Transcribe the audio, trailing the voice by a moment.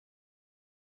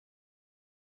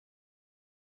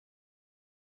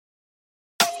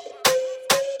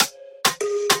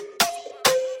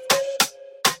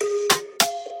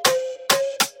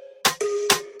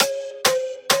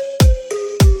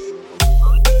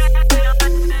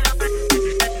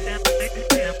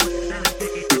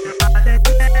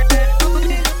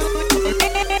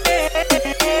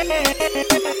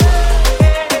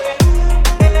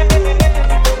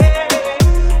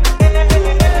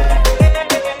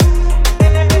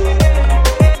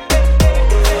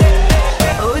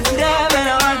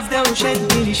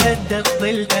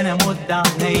فضلت انا مدة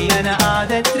عيني انا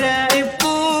قاعدة تراقب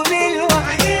طول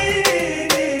الوقت.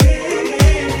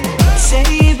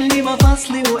 سايب لي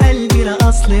مفاصلي وقلبي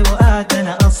رقصلي وقعت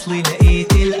انا اصلي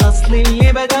لقيت الاصل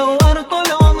اللي بدور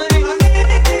طول عمري.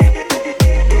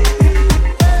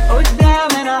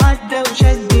 قدام انا عدى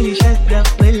وشد لي شدة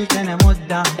فضلت انا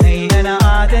مدة عيني انا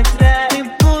قاعدة تراقب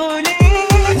طول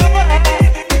الوقت.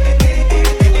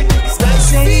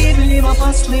 سايب لي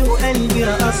مفاصلي وقلبي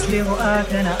رقصلي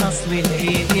وقعت انا اصلي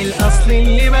لقيت الاصل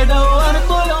اللي بدور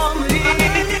طول عمري.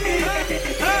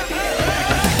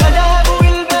 غداب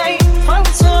والبعيد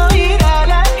فانصيرة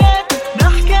لكن ده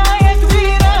حكاية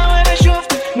كبيرة وانا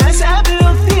شفت ناس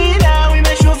قبله كتيرة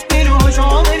وما شفتلوش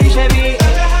عمري شبيه.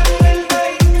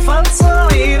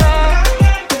 فانصيرة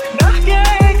ده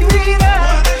حكاية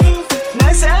كبيرة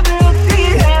ناس قبله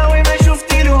كتيرة وما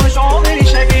شفتلوش عمري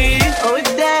شبيه.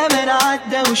 قدام انا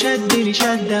عدى وشد لي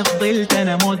شدة فضلت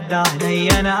انا مدة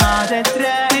عيني انا قاعدة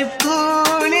تراقب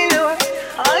طول الوقت.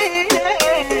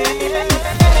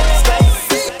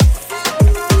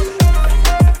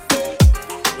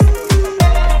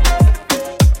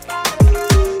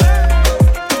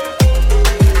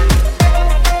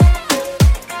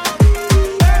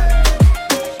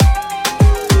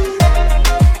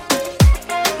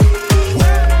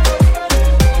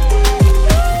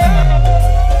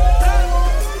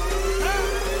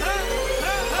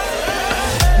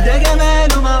 ده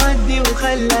جماله معدي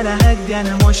وخلى هدي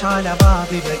انا مش على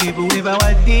بعضي بجيب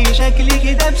وبودي شكلي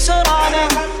كده بسرعة. انا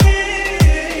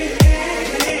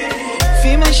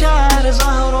في مشاعر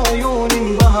ظهروا عيوني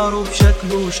انبهروا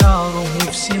بشكله وشعره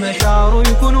نفسي مشاعره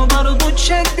يكونوا برضو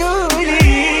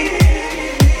تشدولي.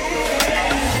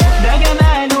 ده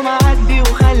جماله معدي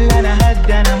وخلى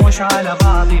هدي انا مش على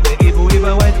بعضي بجيب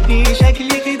وبودي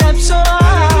شكلي كده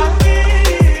بسرعة.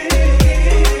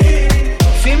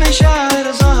 في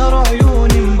مشاعر ظهروا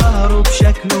عيوني انبهروا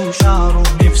بشكله وشعره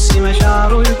نفسي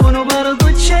مشاعره يكونوا برضو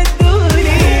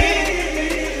تشدولي.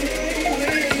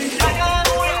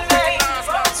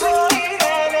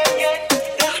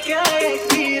 حكاية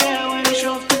كبيرة وانا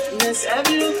شفت ناس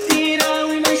قبله كتيرة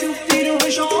وما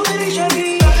شفتلوش عمري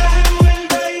شبيه.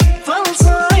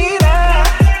 فالصغيرة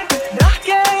ده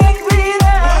حكاية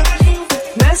كبيرة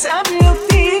ناس قبله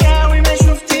كتيرة وما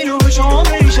شفتلوش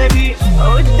عمري شبيه.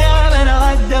 قدام انا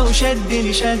عدى وشد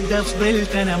لي شدة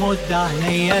فضلت انا مدة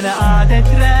عيني انا قاعدة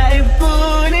تراقب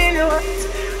طول الوقت.